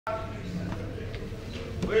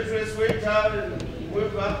Waitress, waiter,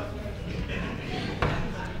 waiter.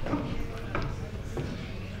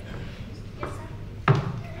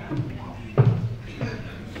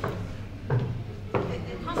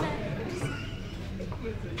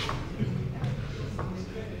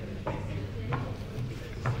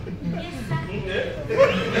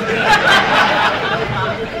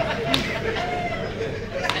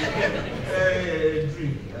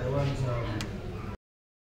 Drink. I want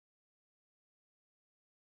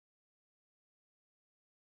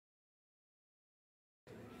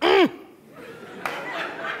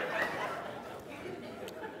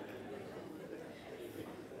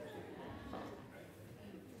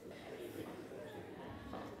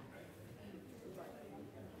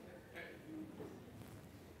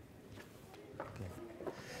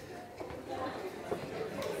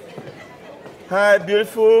Hi,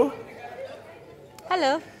 beautiful.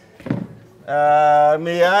 Hello.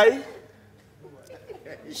 May I?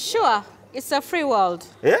 Sure. It's a free world.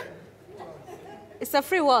 Yeah? It's a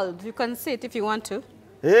free world. You can sit if you want to.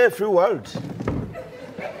 Yeah, free world.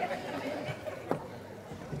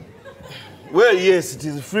 Well, yes, it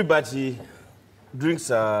is free, but drinks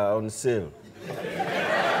are on sale.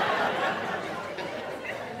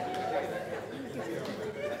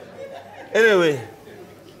 Anyway,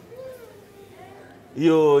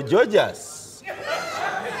 you're Georgia's.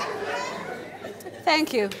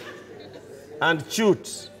 Thank you. And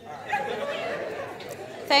cute.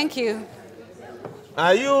 Thank you.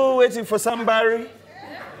 Are you waiting for somebody?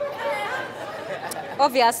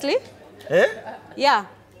 Obviously. Eh? Yeah.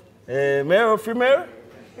 Male or female?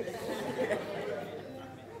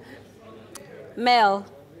 Male.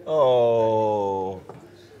 Oh.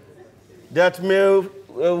 That male,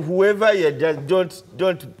 whoever you just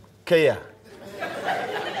don't care.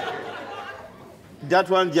 That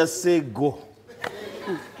one just say go.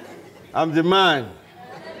 I'm the man.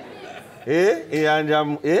 And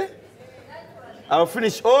I'll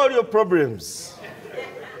finish all your problems.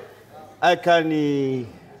 I can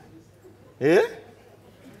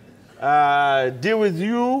deal with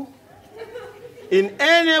you in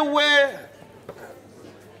any way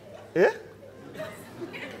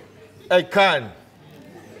I can.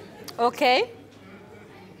 Okay.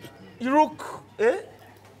 You look,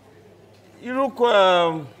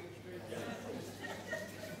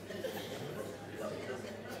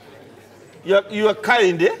 you are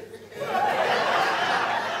kind, eh?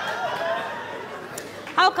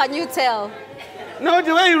 How can you tell? No,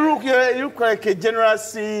 the way you look like a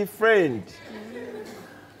generous friend.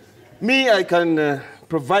 Me, I can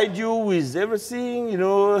provide you with everything, you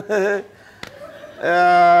know,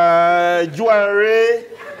 jewelry,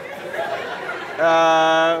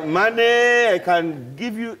 money. I can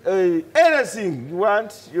give you anything you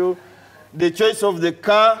want. The choice of the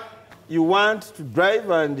car you want to drive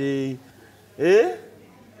and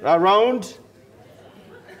around.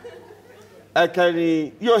 I can,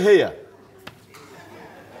 your hair.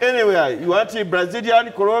 Anywhere, you want a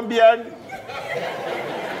Brazilian, Colombian,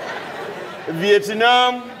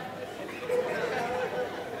 Vietnam,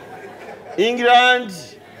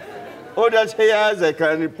 England, all that hairs I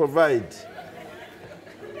can provide.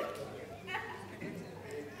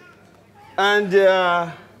 And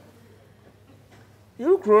you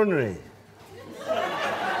look lonely.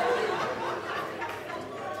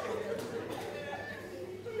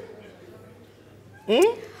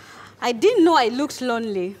 I didn't know I looked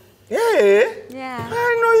lonely. Yeah. Yeah.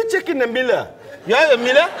 I know you're checking the mirror. You have a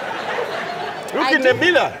mirror? Look in the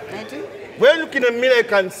mirror. I do. When you look in the mirror, you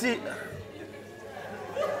can see.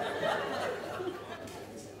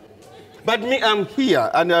 But me, I'm here,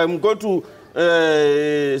 and I'm going to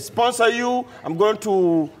sponsor you. I'm going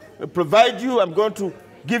to provide you. I'm going to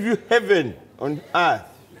give you heaven on earth.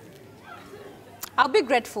 I'll be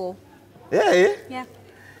grateful. Yeah. Yeah.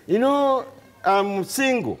 You know, I'm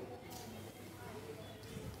single.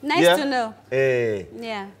 Nice to know.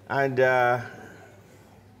 Yeah. And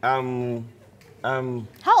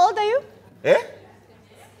How old are you? Eh?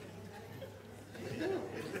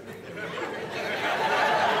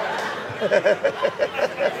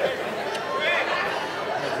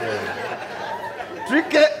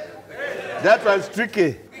 Tricky. That was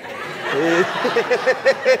tricky.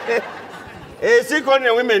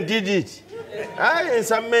 Second women did it. In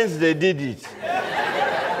some men they did it.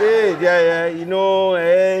 You know,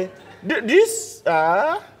 this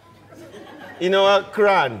in our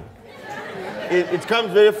clan, it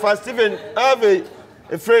comes very fast. Even I have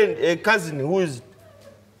a friend, a cousin who is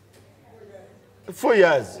 4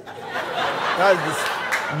 years, has this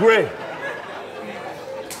gray.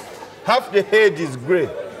 Half the head is gray.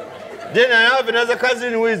 Then I have another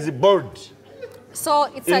cousin who is bald. So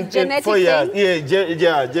it's a genetic 4 years. thing?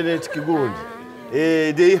 Yeah, genetic good.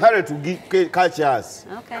 They hurry to catch us.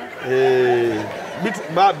 Okay.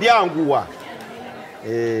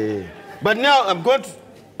 But now I don't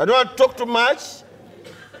want to talk too much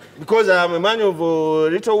because I'm a man of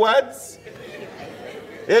little words.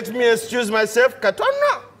 Let me excuse myself,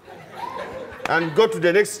 Katona, and go to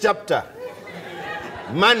the next chapter.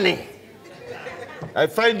 Money. I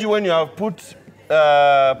find you when you have put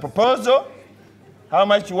proposal, how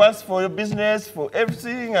much you want for your business, for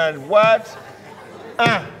everything, and what.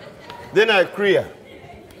 Then I clear.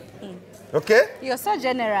 Okay? You're so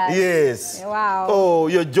generous. Yes. Wow. Oh,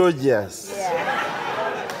 you're Georgious.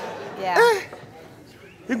 Yeah.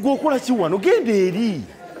 Igokula chiwano gende eri.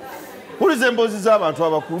 Who resembles abantu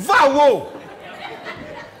abakulu? Vawo.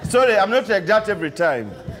 Sorry, I'm not like that every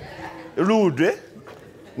time. Rude, eh?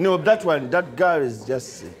 No, that girl is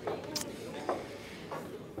just...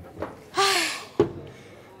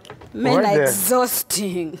 Men are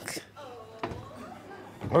exhausting.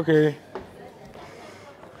 Okay.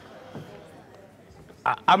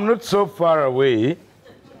 I'm not so far away.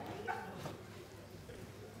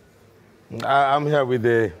 I'm here with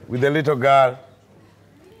the little girl.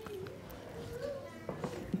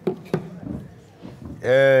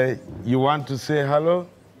 You want to say hello?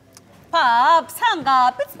 Pops, hang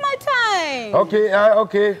up. It's my time.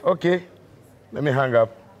 Okay. Let me hang up.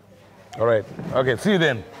 All right. Okay, see you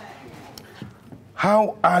then.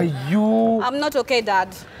 How are you? I'm not okay,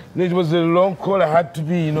 Dad. It was a long call. I had to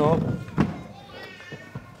be,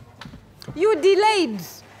 You delayed.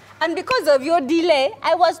 And because of your delay,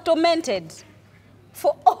 I was tormented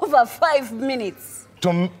for over 5 minutes.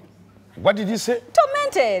 What did you say?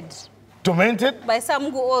 Tormented. Tormented? By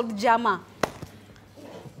some good old Jama.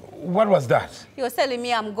 What was that? He was telling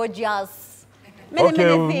me I'm gorgeous. Many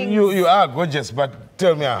things. You are gorgeous, but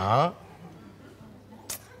tell me,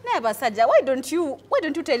 Never, Saja. Why don't you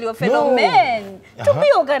tell your fellow men to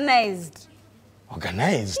be organized?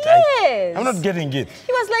 Organized? Yes. I'm not getting it.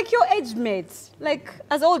 He was like your age mate, like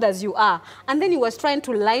as old as you are. And then he was trying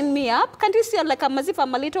to line me up. Can't you see I'm like as if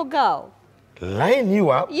I'm a little girl? Line you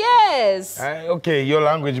up? Yes. Okay, your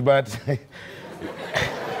language, but...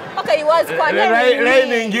 Okay, he was cornering me.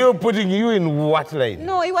 Lining you, putting you in what line?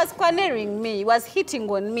 No, he was cornering me. He was hitting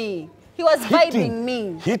on me. He was vibing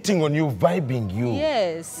me. Hitting on you, vibing you.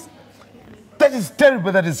 Yes. That is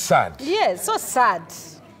terrible, that is sad. Yes, so sad.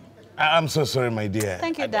 I'm so sorry, my dear.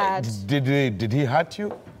 Thank you, Dad. Did he hurt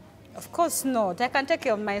you? Of course not. I can take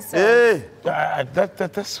care of myself. Hey!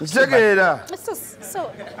 That's... Check it out.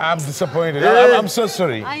 So... I'm disappointed. Hey. I'm so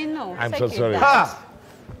sorry. I know. I'm Thank so you, sorry. Dad.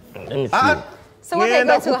 Let me see. So what are you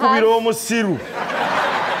going to have? Omusiru.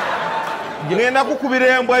 Ngenda kukubira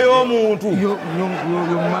embwa y'omuntu. Your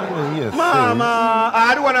man was here. Mama,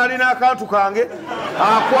 ali wana alina akantu kange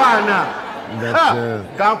akwana.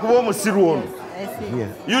 Kankuba omusiru ono. I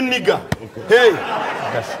see. You nigger. Okay. Hey,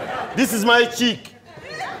 this is my chick.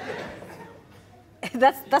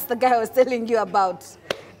 That's the guy I was telling you about.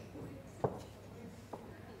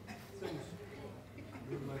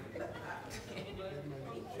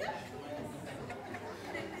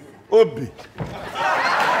 Obi.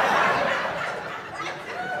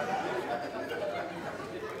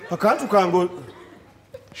 Akantu kango.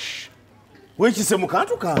 Wekise mu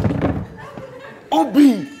kantu kange.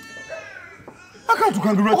 Obi. Akantu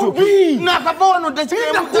kange lwaki Obi? Nakavono just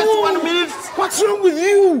 1 minute. What's wrong with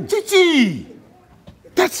you? Chichi.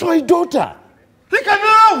 That's my daughter. Leka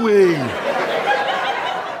nawe.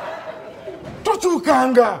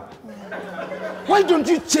 Tochukanga. Why don't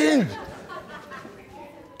you change?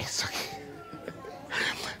 It's okay.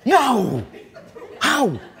 Now.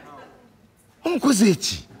 How?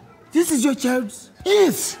 Umkozechi. This is your child?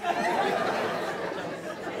 Yes.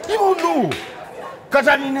 You know.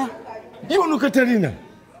 Katarina. You know Katarina.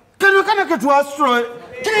 Kana ketu astro.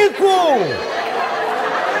 Kiko.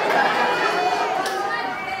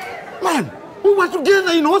 Man, we were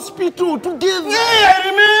together in hospital, together. Yeah, I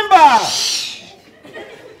remember.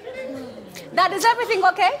 Dad, is everything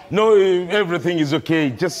okay? No, everything is okay.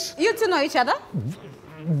 Just... You two know each other?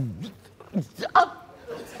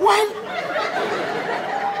 What?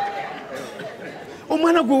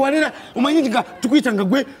 Omwana gwe walera, omanyi nga tukuyitanga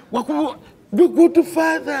gwe wakuba gwe go to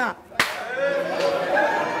father.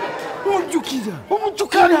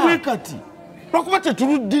 Omujjukira Kwe kati. lwakuba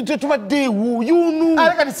tetubadde ewo yuno.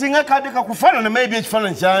 Ale kati singa kadde kakufaanana maybe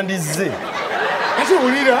ekifaananyi kyandizze. Ate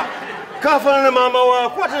wulira kafaanana maama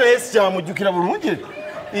waako ate naye sikyamujjukira bulungi.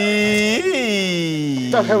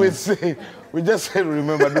 We just said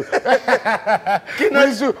remember.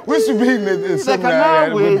 We should be in the same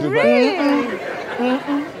area. Really?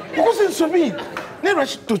 Because it's so big. Nero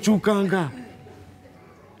tochukanga.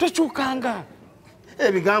 Tochukanga.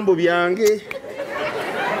 Ebigambo byange.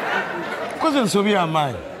 Koze nsobi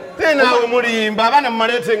amaanyi. Naawe mulimba abaana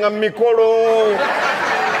mumaleetenga mu mikolo.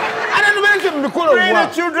 Bring the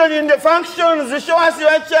children in the functions. Show us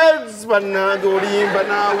your child's bannange olimba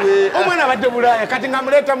naawe. Omwana abadde Bulaaya kati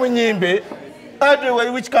ngamuleeta mu nnyimbe.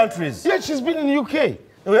 Which countries? Yeah, she's been in UK.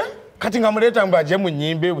 Where? Kati ngamuleeta mbu ajje mu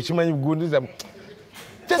nnyimbe bukimanyi bugundiza.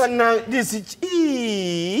 This is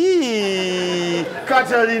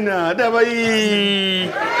Catalina,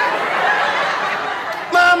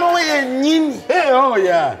 Mama, we're Nini. Hey, oh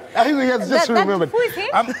yeah. I think we have just remembered. Who is he?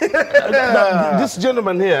 This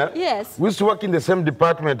gentleman here. Yes. We used to work in the same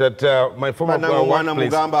department at my former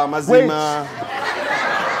workplace. Wait.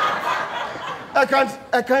 I can't.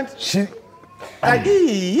 He's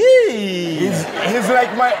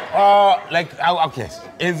like my okay.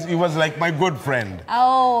 He was like my good friend.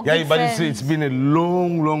 Oh, yeah, but it's been a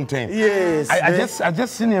long time. Yes. I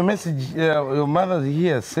just seen a message. Your mother's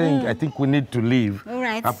here saying I think we need to leave. All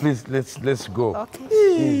right. Please let's go.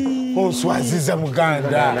 Okay. Onswaziza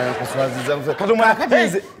muganda.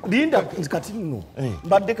 Linda kati nno.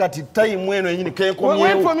 Mbadde kati time eno yenyini kenkomyewo.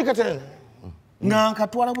 Wait for me kati. Nga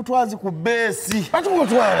nkatwala butwazi ku beesi.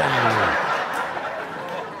 Batungotwala.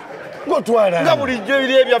 Ngotwala. Nga bulijjo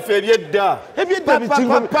ebiri ebyaffe ebyedda. Ebyedda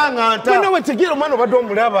bitingo. Panganta. Wena wetegera omwana obadde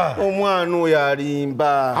omulaba. Omwana oyo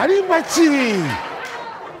alimba. Alimba ki?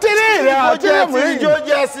 Terera.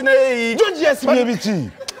 Georgias naye. Georgias bye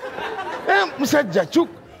biki? Musajja chuk.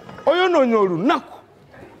 Oyonoonya olunaku.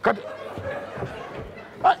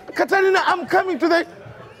 Katalina, I'm coming to the...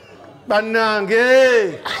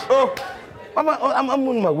 Bannange. Oh, I'm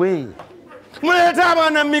on my way. Muleta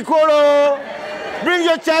abaana mikolo. Bring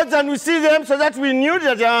your child and we see them so that we knew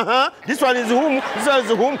that this one is whom, this one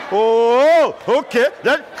is whom. Oh, okay.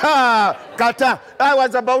 Kata. I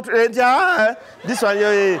was about this one.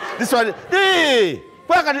 This one. Hey,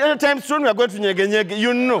 anytime soon we are going to nyege.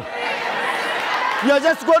 You know. You are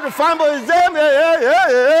just going to fumble with them.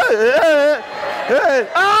 Hey,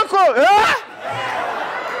 uncle.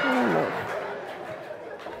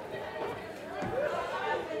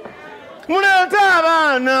 Muleta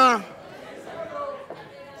abaana.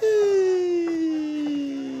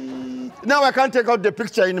 Now I can't take out the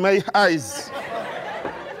picture in my eyes.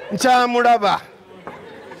 Nchamuraba.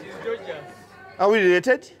 Are we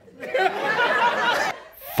related?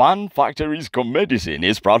 Fun Factory's Comedicine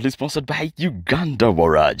is proudly sponsored by Uganda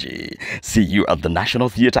Waraji. See you at the National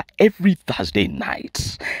Theatre every Thursday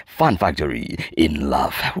night. Fun Factory, in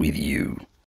love with you.